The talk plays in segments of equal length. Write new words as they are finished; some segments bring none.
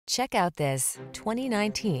Check out this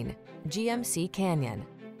 2019 GMC Canyon.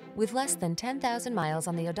 With less than 10,000 miles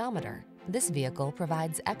on the odometer, this vehicle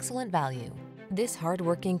provides excellent value. This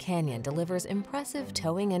hard-working Canyon delivers impressive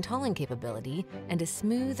towing and hauling capability and a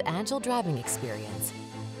smooth, agile driving experience.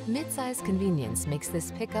 Midsize convenience makes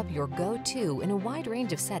this pickup your go-to in a wide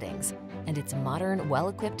range of settings, and its modern,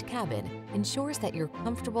 well-equipped cabin ensures that you're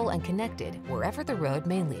comfortable and connected wherever the road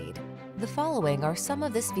may lead. The following are some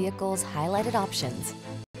of this vehicle's highlighted options: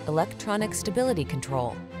 electronic stability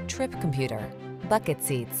control, trip computer, bucket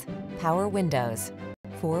seats, power windows,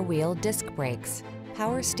 four-wheel disc brakes,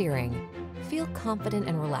 power steering. Feel confident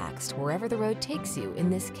and relaxed wherever the road takes you in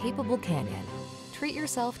this capable Canyon. Treat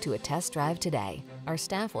yourself to a test drive today. Our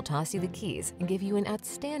staff will toss you the keys and give you an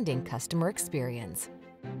outstanding customer experience.